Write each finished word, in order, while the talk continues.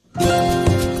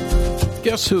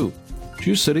guess who?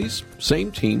 Two cities,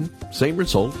 same team, same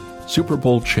result, Super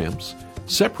Bowl champs,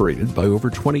 separated by over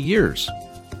 20 years.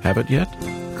 Haven't yet?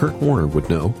 Kurt Warner would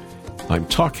know. I'm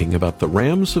talking about the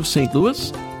Rams of St.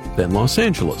 Louis, then Los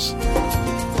Angeles.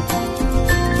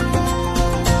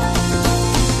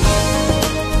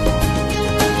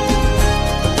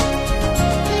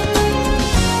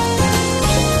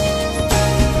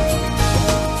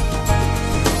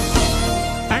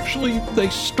 Actually, they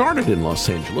started in Los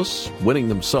Angeles, winning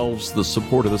themselves the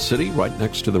support of the city right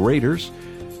next to the Raiders,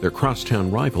 their crosstown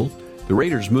rival. The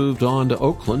Raiders moved on to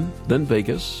Oakland, then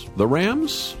Vegas. The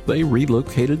Rams, they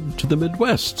relocated to the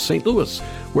Midwest, St. Louis,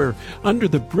 where, under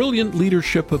the brilliant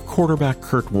leadership of quarterback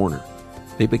Kurt Warner,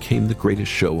 they became the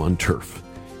greatest show on turf.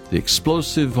 The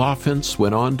explosive offense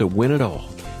went on to win it all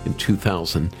in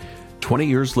 2000. 20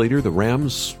 years later, the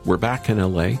Rams were back in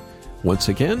L.A. Once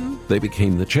again, they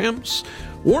became the champs.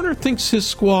 Warner thinks his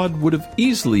squad would have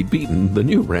easily beaten the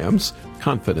new Rams.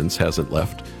 Confidence hasn't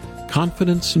left.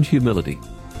 Confidence and humility.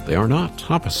 They are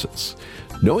not opposites.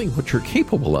 Knowing what you're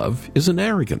capable of isn't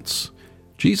arrogance.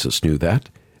 Jesus knew that,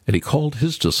 and he called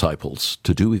his disciples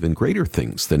to do even greater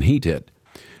things than he did.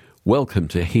 Welcome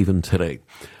to Haven Today.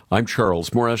 I'm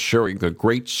Charles Morris, sharing a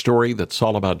great story that's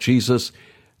all about Jesus,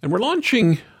 and we're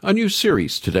launching a new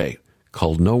series today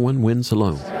called No One Wins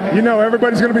Alone. You know,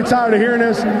 everybody's going to be tired of hearing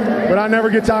this, but I never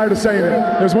get tired of saying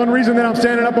it. There's one reason that I'm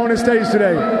standing up on this stage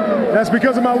today. That's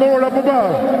because of my Lord up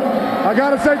above. I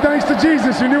got to say thanks to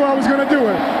Jesus who knew I was going to do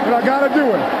it, but I got to do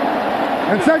it.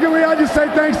 And secondly, I just say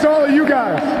thanks to all of you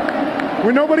guys.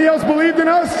 When nobody else believed in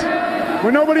us,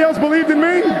 when nobody else believed in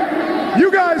me,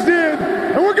 you guys did,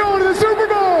 and we're going to the Super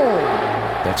Bowl.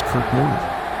 That's Kurt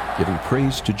Warner giving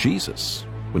praise to Jesus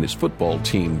when his football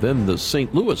team, then the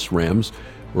St. Louis Rams,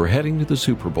 were heading to the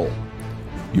Super Bowl.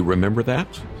 You remember that?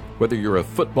 Whether you're a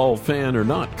football fan or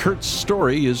not, Kurt's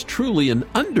story is truly an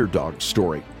underdog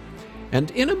story.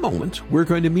 And in a moment, we're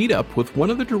going to meet up with one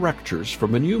of the directors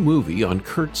from a new movie on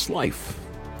Kurt's life.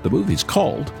 The movie's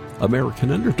called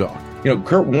American Underdog. You know,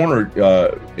 Kurt Warner,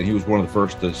 and he was one of the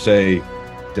first to say,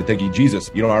 to thank you,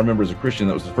 Jesus. You know, I remember as a Christian,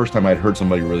 that was the first time I'd heard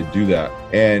somebody really do that.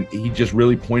 And he just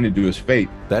really pointed to his faith.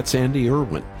 That's Andy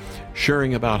Irwin,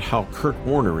 sharing about how Kurt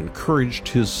Warner encouraged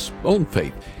his own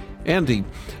faith. Andy,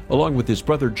 along with his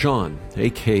brother John,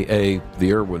 a.k.a.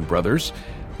 the Irwin brothers,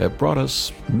 have brought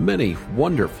us many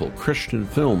wonderful Christian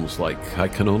films like I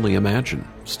Can Only Imagine,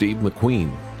 Steve McQueen,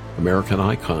 American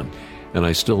Icon, and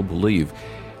I Still Believe.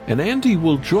 And Andy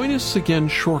will join us again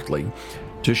shortly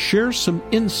to share some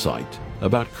insight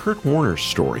about Kurt Warner's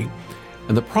story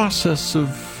and the process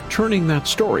of turning that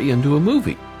story into a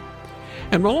movie.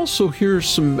 And we'll also hear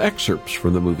some excerpts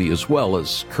from the movie as well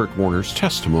as Kurt Warner's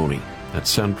testimony. That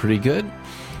sound pretty good?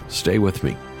 Stay with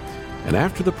me. And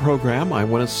after the program, I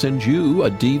want to send you a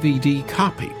DVD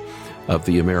copy of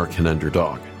The American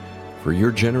Underdog for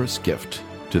your generous gift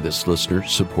to this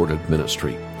listener-supported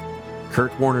ministry.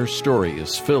 Kurt Warner's story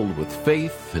is filled with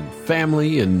faith and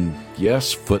family and,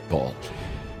 yes, football.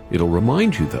 It'll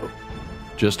remind you, though,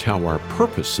 just how our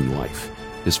purpose in life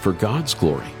is for God's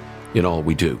glory in all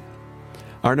we do.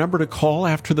 Our number to call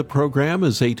after the program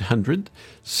is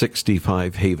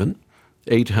 800-65-HAVEN,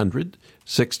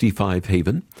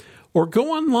 800-65-HAVEN, or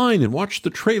go online and watch the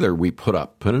trailer we put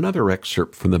up and another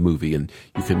excerpt from the movie, and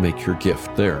you can make your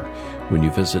gift there when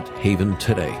you visit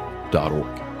haventoday.org,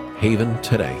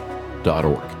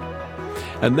 haventoday.org.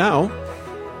 And now,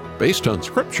 based on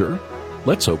Scripture,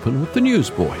 let's open with the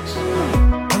Newsboys.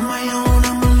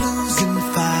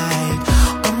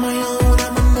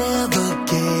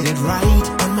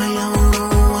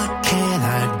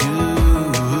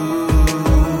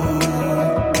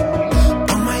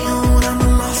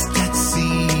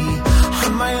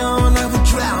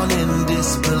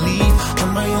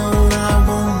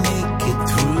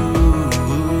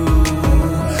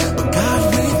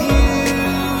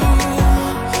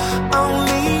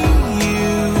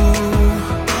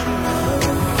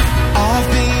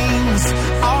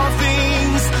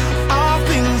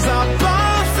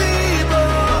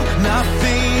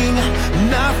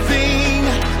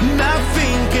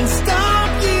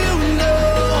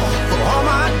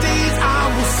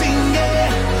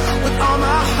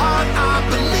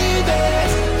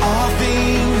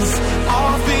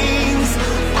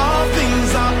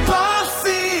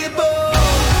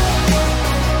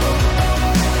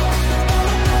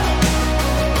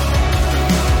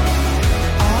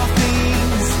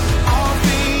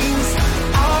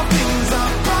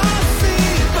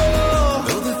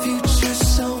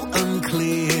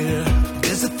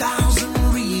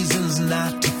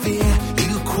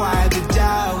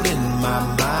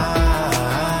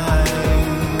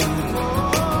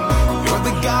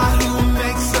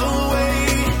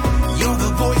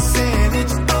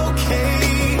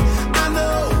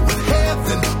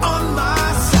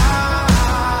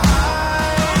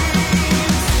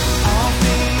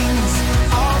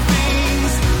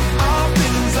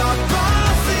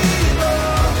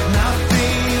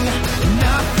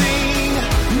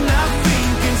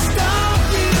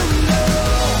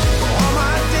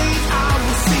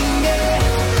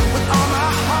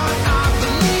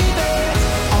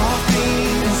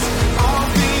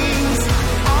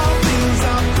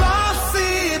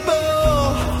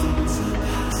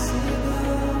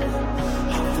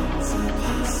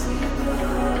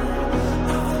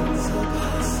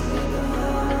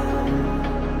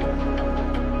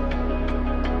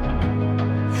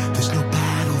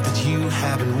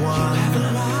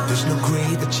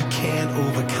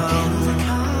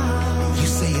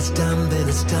 it's done, then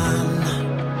it's done.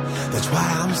 That's why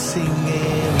I'm singing.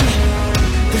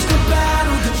 There's no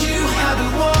battle that you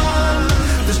haven't won.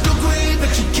 There's no grave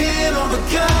that you can't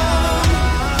overcome.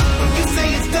 When you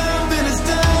say it's done, then it's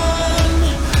done.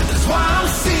 That's why I'm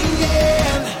singing.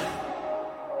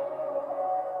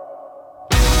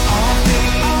 All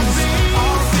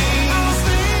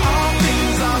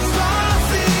things are possible.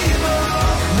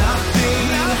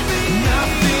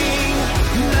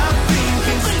 Nothing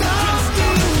can stop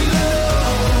me.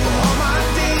 All my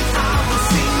days I will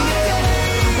sing it.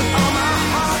 With all my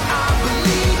heart I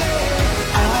believe it.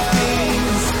 All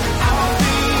things are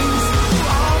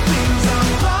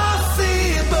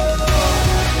possible.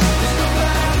 There's no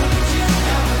battle that you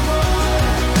haven't won.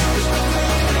 There's no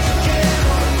grave that you can't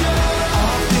overcome.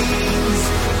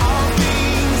 All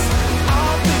things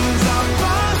are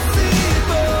possible.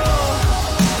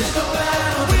 There's no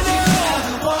battle that you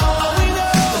haven't won.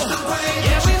 There's no grave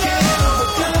that you can't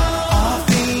overcome.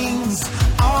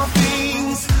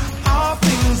 All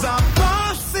things are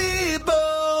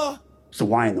possible. So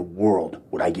why in the world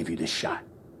would I give you this shot?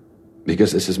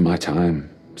 Because this is my time,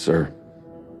 sir.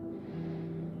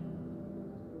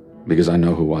 Because I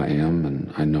know who I am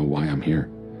and I know why I'm here.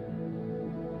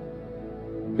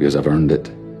 Because I've earned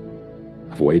it.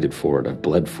 I've waited for it. I've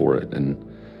bled for it. And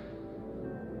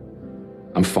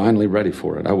I'm finally ready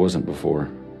for it. I wasn't before.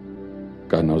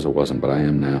 God knows I wasn't, but I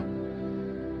am now.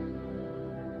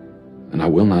 And I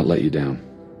will not let you down.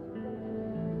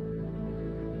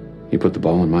 You put the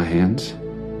ball in my hands,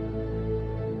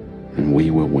 and we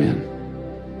will win.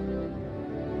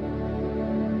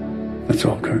 That's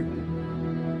all, Kurt.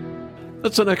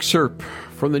 That's an excerpt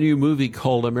from the new movie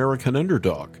called American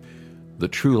Underdog, the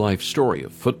true life story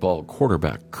of football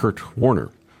quarterback Kurt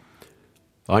Warner.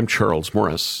 I'm Charles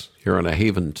Morris, here on A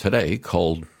Haven today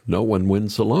called No One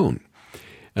Wins Alone.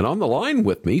 And on the line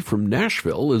with me from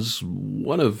Nashville is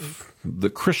one of the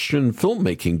Christian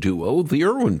filmmaking duo, the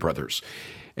Irwin brothers.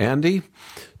 Andy,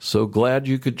 so glad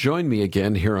you could join me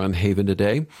again here on Haven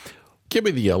today. Give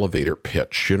me the elevator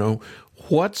pitch,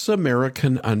 What's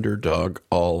American Underdog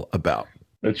all about?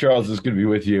 Charles, it's good to be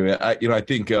with you. I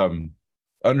think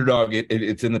Underdog,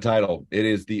 it's in the title. It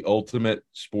is the ultimate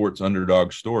sports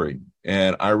underdog story.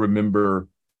 And I remember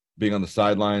being on the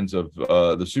sidelines of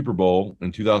the Super Bowl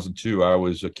in 2002. I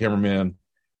was a cameraman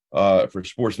for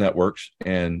sports networks.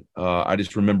 And I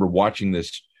just remember watching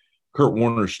this Kurt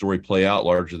Warner story play out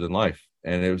larger than life.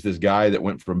 And it was this guy that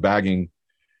went from bagging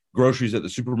groceries at the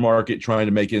supermarket, trying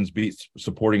to make ends meet,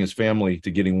 supporting his family,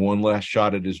 to getting one last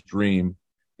shot at his dream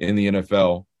in the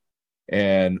NFL,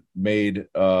 and it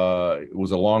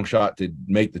was a long shot to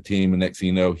make the team. And next thing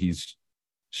you know, he's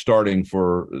starting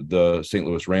for the St.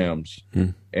 Louis Rams.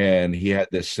 And he had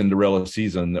this Cinderella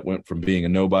season that went from being a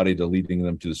nobody to leading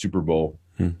them to the Super Bowl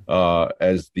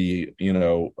as the,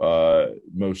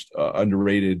 most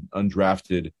underrated,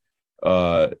 undrafted,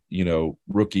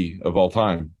 rookie of all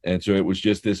time. And so it was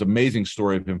just this amazing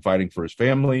story of him fighting for his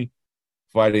family,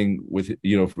 fighting with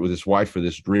his wife for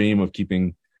this dream of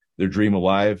keeping their dream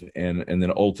alive, and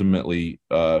then ultimately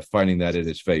finding that in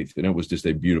his faith. And it was just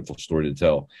a beautiful story to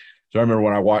tell. So I remember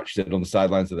when I watched it on the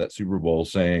sidelines of that Super Bowl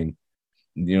saying,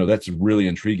 that's really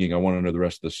intriguing. I want to know the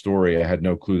rest of the story. I had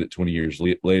no clue that 20 years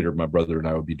later, my brother and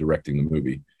I would be directing the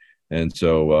movie. And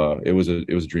so it was a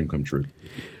dream come true.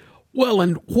 Well,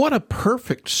 and what a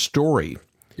perfect story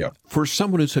for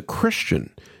someone who's a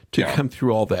Christian to come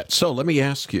through all that. So let me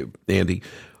ask you, Andy,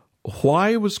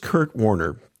 why was Kurt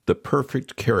Warner the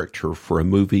perfect character for a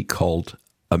movie called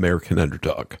American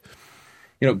Underdog?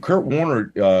 Kurt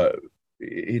Warner,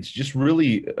 it's just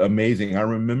really amazing. I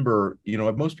remember,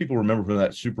 most people remember from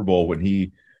that Super Bowl when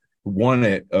he won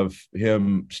it, of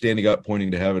him standing up,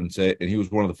 pointing to heaven, and he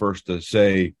was one of the first to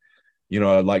say,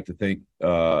 I'd like to thank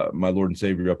my Lord and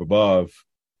Savior up above.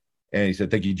 And he said,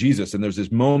 thank you, Jesus. And there's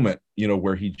this moment,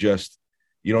 where he just,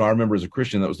 I remember as a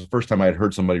Christian, that was the first time I had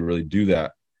heard somebody really do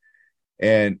that.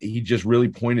 And he just really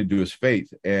pointed to his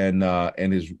faith and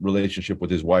his relationship with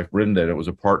his wife, Brenda. And it was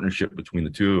a partnership between the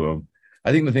two of them.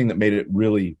 I think the thing that made it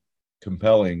really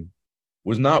compelling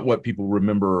was not what people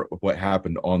remember of what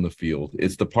happened on the field.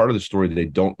 It's the part of the story that they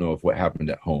don't know of what happened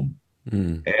at home.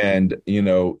 And,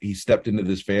 he stepped into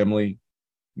this family,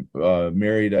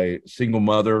 married a single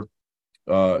mother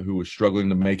who was struggling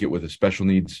to make it with a special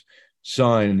needs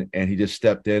son. And he just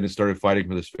stepped in and started fighting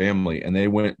for this family. And they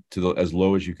went to as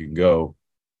low as you can go,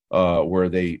 where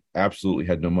they absolutely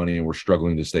had no money and were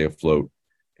struggling to stay afloat.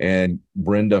 And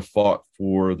Brenda fought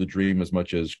for the dream as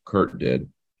much as Kurt did.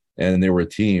 And they were a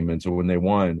team. And so when they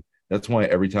won, that's why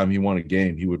every time he won a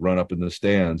game, he would run up in the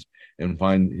stands and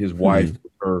find his wife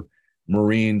with her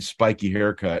Marine spiky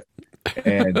haircut,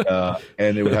 and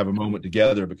they would have a moment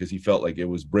together because he felt like it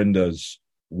was Brenda's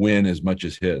win as much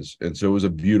as his. And so it was a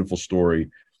beautiful story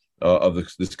of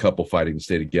this couple fighting to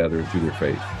stay together through their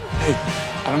faith. Hey,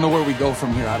 I don't know where we go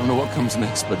from here. I don't know what comes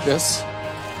next, but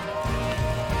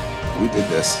we did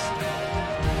this.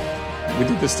 We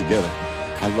did this together.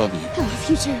 I love you. I love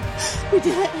you too. We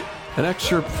did it. An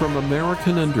excerpt from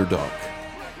American Underdog,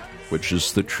 which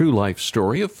is the true life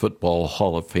story of Football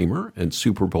Hall of Famer and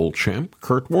Super Bowl champ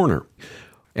Kurt Warner.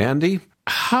 Andy,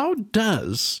 how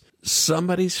does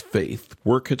somebody's faith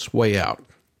work its way out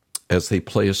as they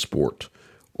play a sport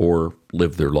or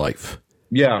live their life?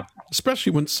 Yeah.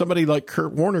 Especially when somebody like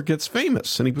Kurt Warner gets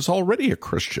famous and he was already a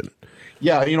Christian.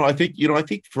 Yeah, I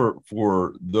think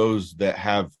for those that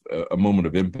have a moment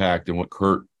of impact and what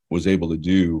Kurt was able to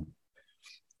do,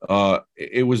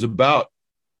 it was about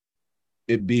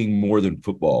it being more than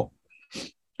football,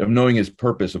 of knowing his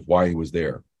purpose of why he was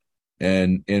there.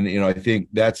 And I think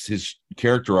that's his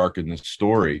character arc in this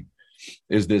story,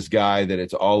 is this guy that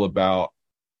it's all about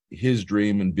his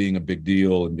dream and being a big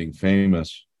deal and being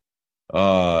famous,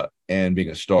 and being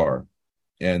a star,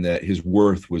 and that his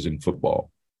worth was in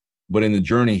football. But in the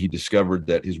journey, he discovered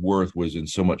that his worth was in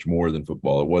so much more than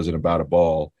football. It wasn't about a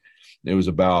ball. It was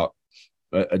about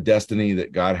a destiny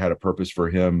that God had a purpose for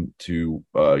him to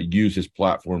use his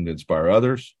platform to inspire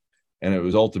others. And it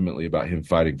was ultimately about him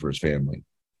fighting for his family.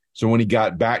 So when he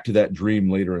got back to that dream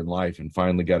later in life and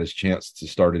finally got his chance to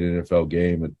start an NFL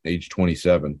game at age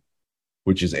 27,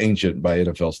 which is ancient by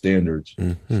NFL standards,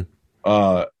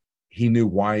 he knew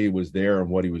why he was there and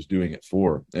what he was doing it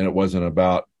for. And it wasn't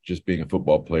about just being a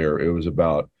football player. It was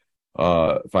about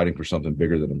fighting for something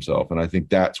bigger than himself. And I think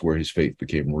that's where his faith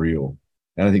became real.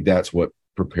 And I think that's what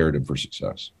prepared him for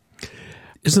success.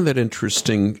 Isn't that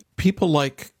interesting? People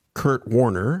like Kurt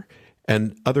Warner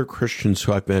and other Christians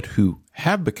who I've met who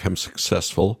have become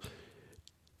successful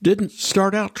didn't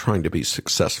start out trying to be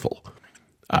successful.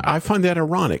 I find that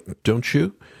ironic, don't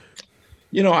you?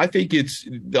 I think it's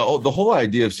the whole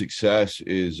idea of success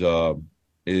is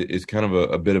kind of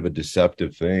a bit of a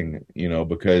deceptive thing,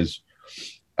 because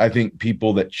I think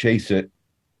people that chase it,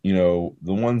 the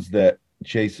ones that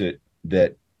chase it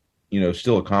that,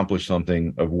 still accomplish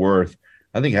something of worth,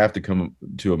 I think have to come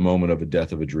to a moment of a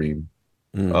death of a dream,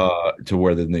 to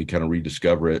where then they kind of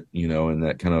rediscover it, in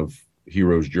that kind of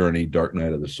hero's journey, dark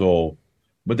night of the soul.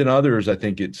 But then others, I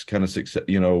think it's kind of success,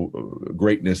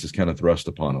 greatness is kind of thrust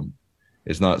upon them.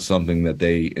 It's not something that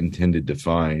they intended to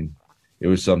find. It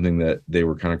was something that they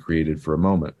were kind of created for a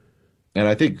moment. And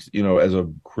I think, as a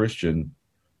Christian,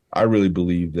 I really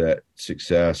believe that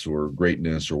success or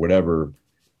greatness or whatever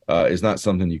is not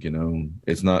something you can own.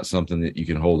 It's not something that you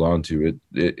can hold on to.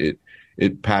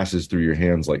 It passes through your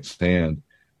hands like sand.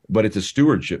 But it's a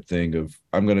stewardship thing of,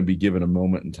 I'm going to be given a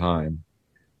moment in time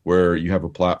where you have a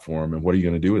platform, and what are you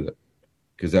going to do with it?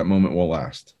 Because that moment won't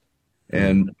last.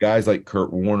 And guys like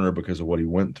Kurt Warner, because of what he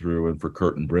went through, and for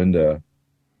Kurt and Brenda,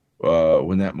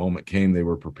 when that moment came, they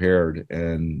were prepared,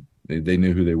 and they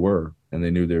knew who they were, and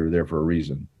they knew they were there for a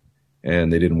reason,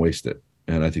 and they didn't waste it.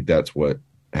 And I think that's what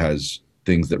has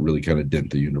things that really kind of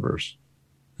dent the universe.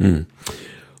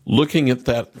 Looking at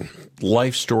that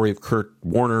life story of Kurt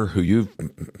Warner, who you've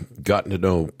gotten to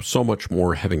know so much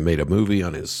more, having made a movie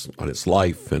on his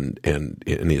life and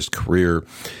in his career,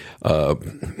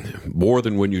 more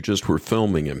than when you just were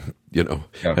filming him,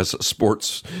 as a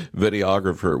sports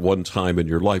videographer at one time in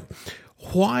your life.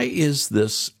 Why is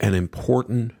this an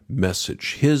important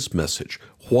message? His message.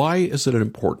 Why is it an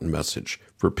important message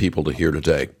for people to hear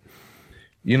today?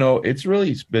 It's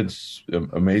really been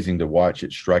amazing to watch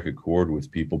it strike a chord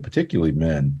with people, particularly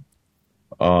men.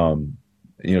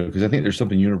 Because I think there's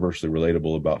something universally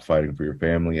relatable about fighting for your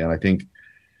family. And I think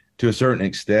to a certain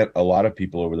extent, a lot of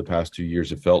people over the past 2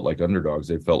 years have felt like underdogs.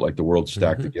 They felt like the world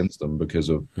stacked against them because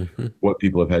of what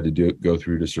people have had to go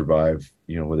through to survive,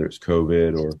 whether it's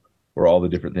COVID or all the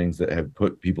different things that have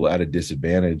put people at a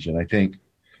disadvantage. And I think,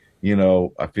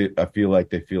 I feel like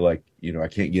they feel like, I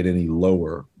can't get any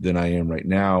lower than I am right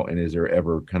now. And is there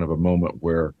ever kind of a moment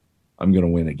where I'm going to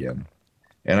win again?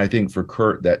 And I think for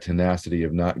Kurt, that tenacity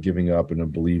of not giving up and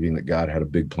of believing that God had a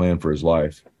big plan for his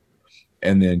life,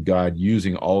 and then God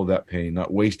using all of that pain,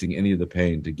 not wasting any of the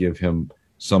pain, to give him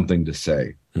something to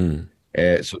say,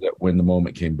 so that when the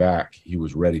moment came back, he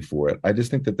was ready for it. I just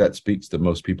think that speaks to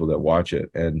most people that watch it.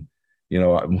 And,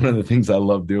 one of the things I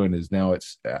love doing is now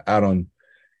it's out on,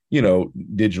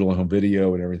 digital and home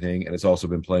video and everything. And it's also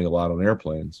been playing a lot on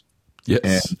airplanes.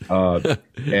 Yes.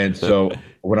 And so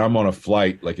when I'm on a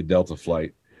flight, like a Delta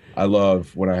flight, I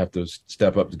love when I have to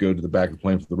step up to go to the back of the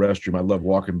plane for the restroom. I love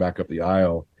walking back up the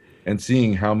aisle and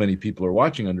seeing how many people are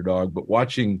watching Underdog, but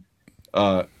watching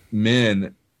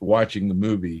men watching the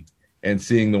movie and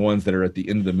seeing the ones that are at the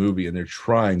end of the movie, and they're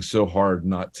trying so hard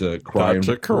not to cry.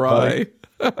 Cry.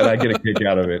 And I get a kick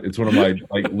out of it. It's one of my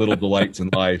little delights in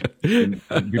life. And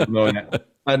people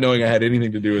not knowing I had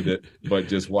anything to do with it, but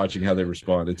just watching how they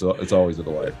respond. It's always a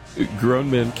delight. Grown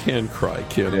men can cry,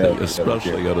 can't they?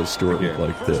 Especially on a story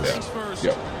like this.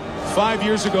 Yeah. 5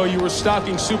 years ago, you were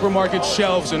stocking supermarket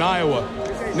shelves in Iowa.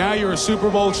 Now you're a Super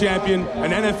Bowl champion,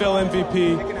 an NFL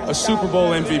MVP, a Super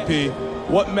Bowl MVP.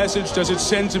 What message does it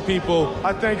send to people?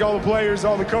 I thank all the players,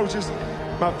 all the coaches,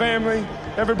 my family,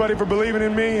 everybody for believing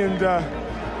in me, and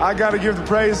I got to give the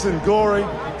praise and glory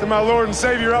to my Lord and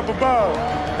Savior up above.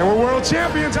 And we're world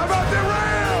champions. How about them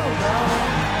Rams?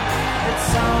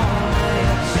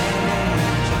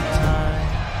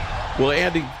 Well,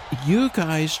 Andy, you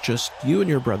and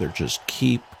your brother just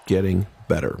keep getting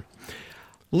better.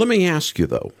 Let me ask you,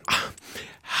 though,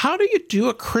 how do you do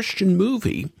a Christian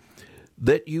movie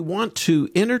that you want to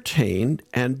entertain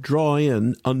and draw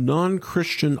in a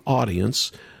non-Christian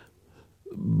audience,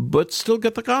 but still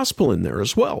get the gospel in there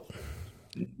as well?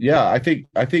 Yeah, I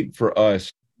think for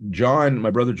us, John,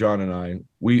 my brother John, and I,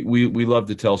 we love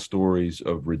to tell stories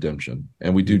of redemption,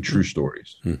 and we do true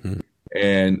stories. Mm-hmm.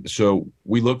 And so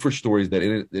we look for stories that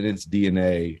in its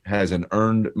DNA has an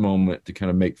earned moment to kind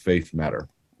of make faith matter,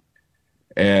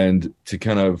 and to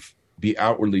kind of be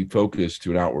outwardly focused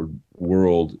to an outward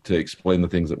world to explain the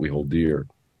things that we hold dear,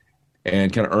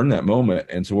 and kind of earn that moment.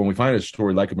 And so when we find a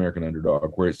story like American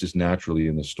Underdog, where it's just naturally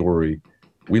in the story,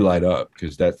 we light up,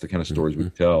 because that's the kind of stories we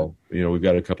tell. You know, we've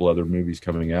got a couple other movies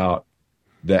coming out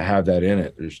that have that in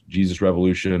it. There's Jesus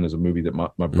Revolution is a movie that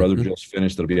my brother just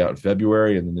finished that'll be out in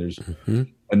February. And then there's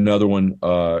another one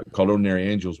called Ordinary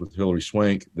Angels with Hilary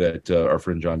Swank that our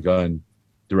friend John Gunn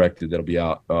directed that'll be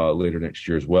out later next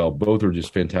year as well. Both are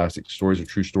just fantastic stories of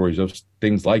true stories of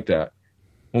things like that.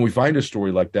 When we find a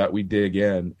story like that, we dig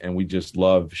in, and we just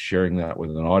love sharing that with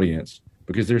an audience,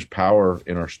 because there's power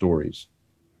in our stories.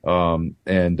 And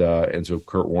so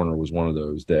Kurt Warner was one of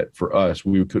those that for us,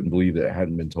 we couldn't believe that it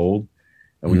hadn't been told,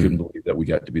 and we couldn't believe that we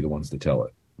got to be the ones to tell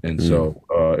it. And so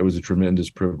it was a tremendous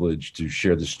privilege to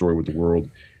share this story with the world,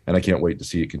 and I can't wait to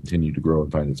see it continue to grow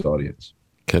and find its audience.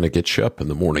 Kind of gets you up in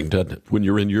the morning, doesn't it, when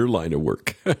you're in your line of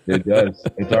work? It does.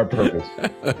 It's our purpose.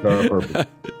 It's our purpose.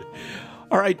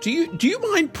 All right. Do you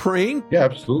mind praying? Yeah,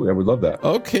 absolutely. I would love that.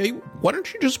 Okay. Why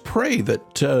don't you just pray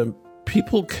that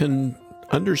people can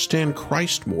understand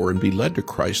Christ more and be led to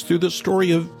Christ through the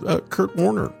story of Kurt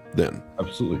Warner then?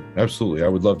 Absolutely. I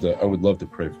would love to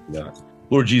pray for that.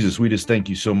 Lord Jesus, we just thank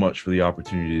you so much for the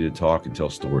opportunity to talk and tell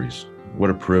stories. What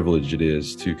a privilege it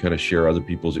is to kind of share other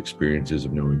people's experiences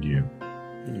of knowing you.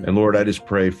 And Lord, I just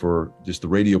pray for just the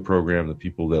radio program, the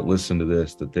people that listen to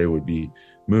this, that they would be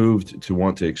moved to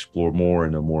want to explore more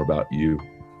and know more about you.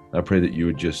 I pray that you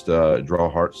would just draw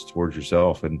hearts towards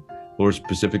yourself. And Lord,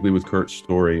 specifically with Kurt's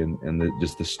story and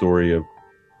just the story of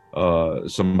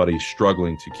somebody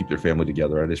struggling to keep their family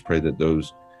together, I just pray that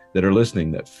those that are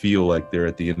listening that feel like they're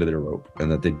at the end of their rope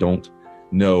and that they don't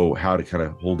know how to kind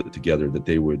of hold it together, that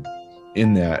they would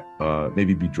in that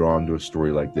maybe be drawn to a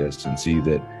story like this and see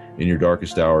that in your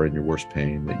darkest hour, in your worst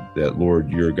pain, that Lord,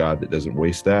 you're a God that doesn't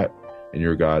waste that, and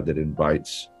you're a God that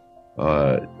invites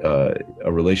a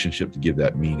relationship to give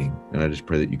that meaning. And I just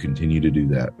pray that you continue to do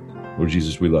that. Lord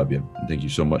Jesus, we love you. And thank you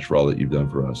so much for all that you've done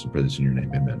for us. And pray this in your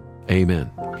name. Amen.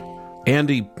 Amen.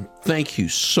 Andy, thank you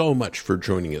so much for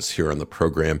joining us here on the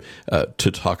program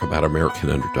to talk about American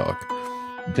Underdog.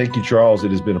 Thank you, Charles.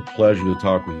 It has been a pleasure to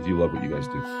talk with you. Love what you guys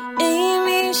do.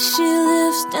 Amy, she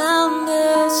lives down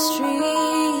the street,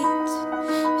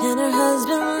 and her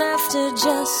husband left her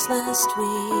just last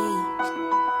week.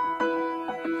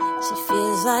 She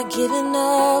feels like giving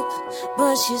up,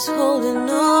 but she's holding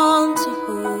on to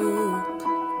hope.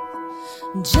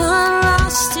 John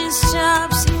lost his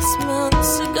job 6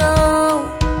 months ago.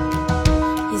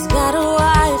 He's got a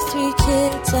wife, 3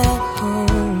 kids at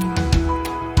home.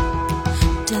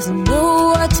 Doesn't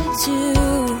know what to do.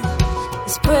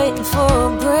 He's praying for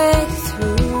a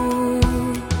breakthrough.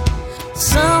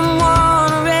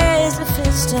 Someone raise a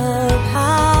fist up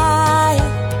high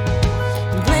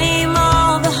and blame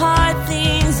all the hard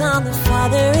things on the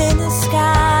Father in the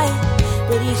sky.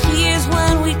 But he hears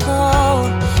when we call,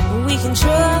 and we can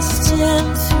trust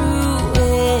him through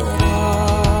it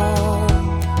all.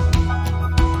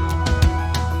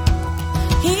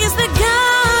 He's the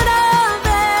God of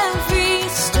every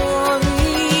story.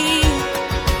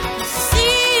 He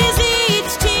sees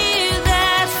each tear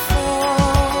that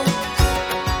falls.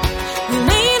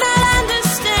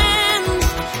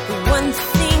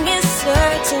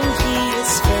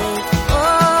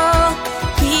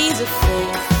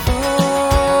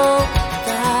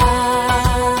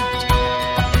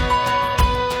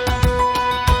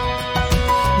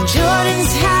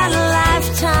 Jordan's had a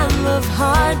lifetime of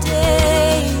hard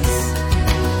days,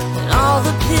 and all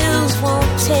the pills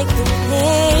won't take the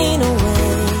pain away.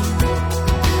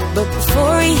 But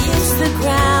before he hits the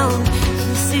ground,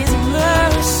 he sees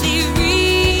mercy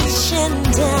reaching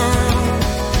down.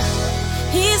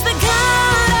 He's the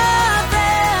God of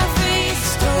every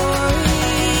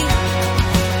story.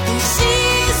 He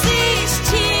sees each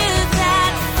tear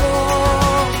that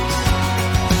falls.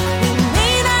 We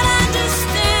may not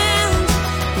understand,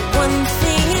 but one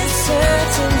thing is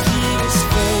certain: He is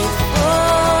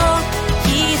faithful.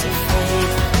 He's a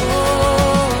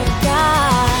faithful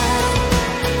God.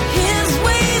 His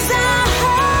ways are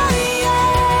higher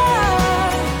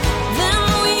than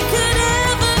we could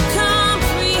ever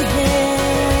comprehend.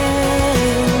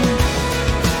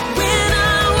 When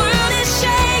our world is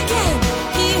shaken,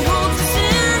 He holds us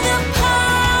in the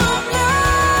palm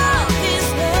of His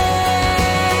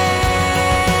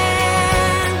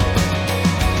hand.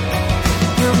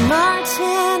 Now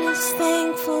Martin is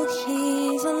thankful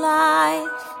he's alive.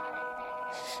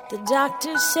 The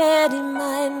doctor said he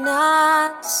might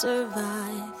not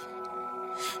survive.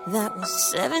 That was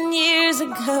 7 years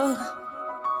ago.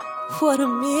 What a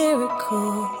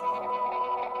miracle.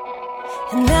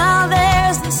 And now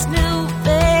there's this new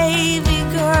baby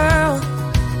girl,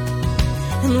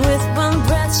 and with one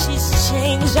breath she's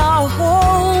changed our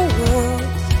whole world.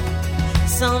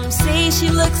 Some say she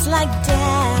looks like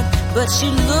Dad, but she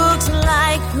looks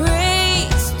like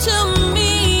grace to me.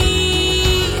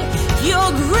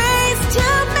 Your grace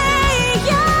to me.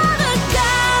 You're the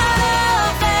God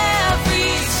of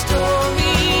every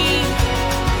story.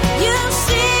 You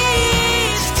see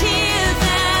each tear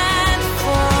that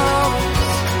falls.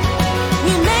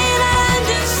 We may not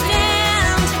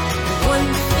understand, but one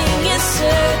thing is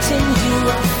certain: You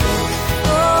are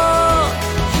faithful.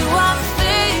 You are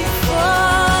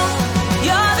faithful.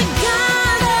 You're the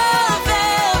God of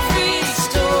every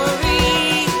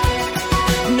story.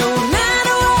 No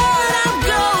matter what I'm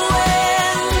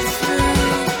going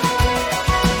through,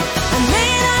 I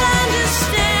may not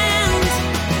understand.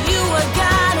 You are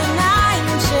God and I'm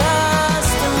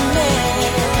just a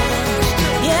man.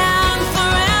 Yeah, I'm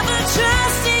forever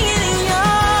trusting in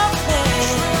Your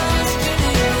plan.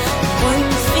 One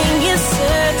thing is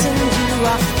certain: You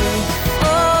are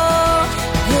faithful.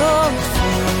 You're a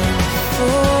faithful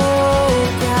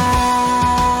God.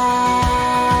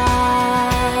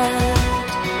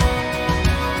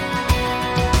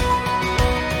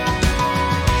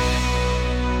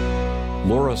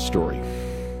 Laura's story.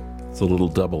 It's a little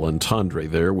double entendre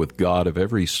there with God of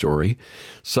every story,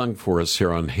 sung for us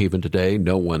here on Haven today.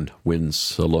 No one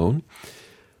wins alone.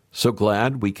 So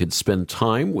glad we could spend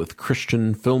time with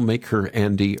Christian filmmaker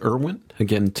Andy Irwin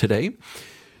again today.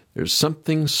 There's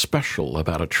something special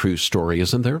about a true story,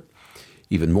 isn't there?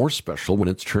 Even more special when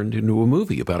it's turned into a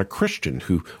movie about a Christian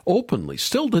who openly,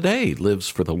 still today, lives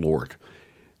for the Lord.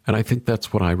 And I think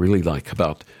that's what I really like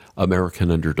about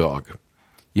American Underdog.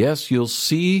 Yes, you'll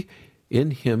see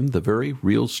in him the very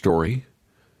real story,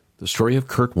 the story of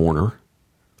Kurt Warner,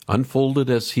 unfolded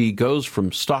as he goes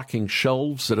from stocking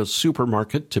shelves at a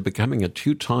supermarket to becoming a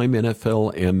two-time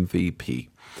NFL MVP,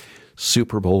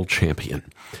 Super Bowl champion.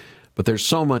 But there's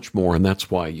so much more, and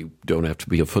that's why you don't have to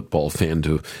be a football fan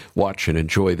to watch and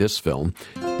enjoy this film.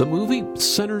 The movie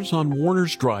centers on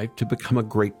Warner's drive to become a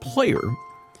great player,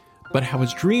 but how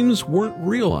his dreams weren't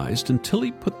realized until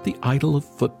he put the idol of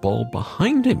football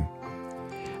behind him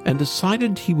and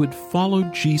decided he would follow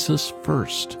Jesus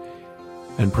first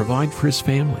and provide for his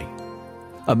family.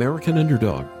 American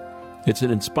Underdog. It's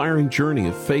an inspiring journey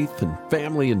of faith and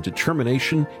family and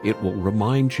determination. It will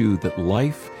remind you that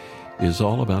life is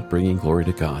all about bringing glory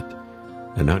to God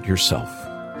and not yourself.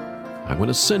 I want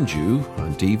to send you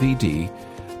on DVD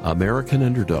American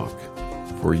Underdog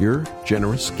for your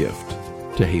generous gift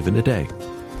to Haven today.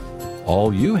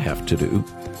 All you have to do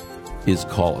is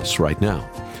call us right now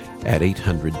at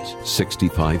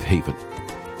 800-65-HAVEN.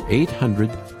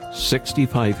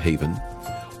 800-65-HAVEN.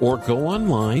 Or go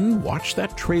online, watch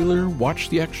that trailer, watch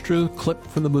the extra clip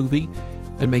from the movie,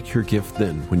 and make your gift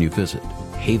then when you visit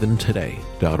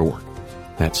haventoday.org.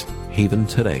 That's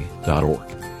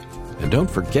haventoday.org. And don't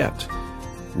forget,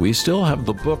 we still have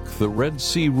the book, The Red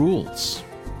Sea Rules.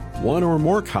 One or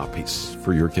more copies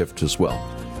for your gift as well.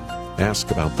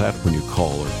 Ask about that when you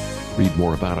call or read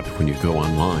more about it when you go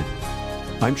online.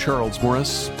 I'm Charles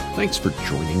Morris. Thanks for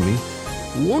joining me.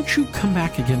 Won't you come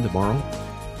back again tomorrow?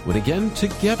 When again,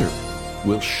 together,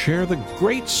 we'll share the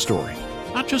great story,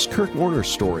 not just Kurt Warner's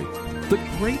story, the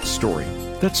great story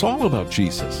that's all about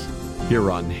Jesus,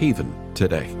 here on Haven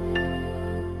Today.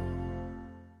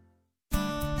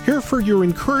 Here for your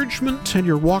encouragement and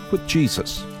your walk with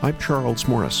Jesus. I'm Charles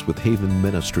Morris with Haven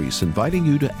Ministries, inviting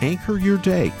you to anchor your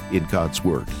day in God's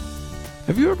Word.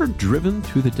 Have you ever driven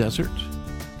through the desert?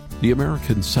 The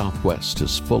American Southwest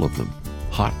is full of them.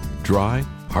 Hot, dry,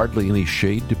 hardly any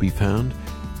shade to be found.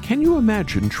 Can you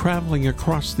imagine traveling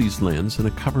across these lands in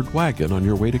a covered wagon on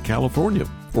your way to California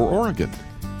or Oregon?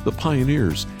 The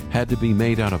pioneers had to be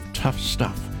made out of tough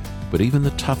stuff, but even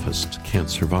the toughest can't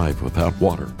survive without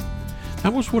water.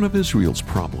 That was one of Israel's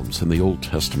problems in the Old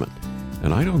Testament,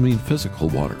 and I don't mean physical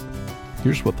water.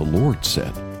 Here's what the Lord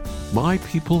said: "My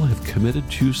people have committed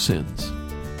 2 sins.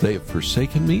 They have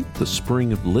forsaken me, the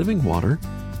spring of living water,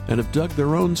 and have dug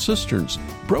their own cisterns,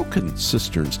 broken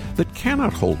cisterns that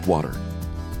cannot hold water."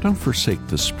 Don't forsake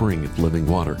the spring of living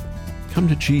water. Come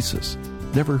to Jesus.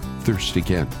 Never thirst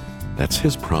again. That's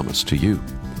His promise to you.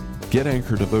 Get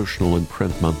Anchor devotional in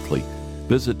print monthly.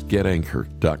 Visit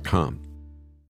getanchor.com.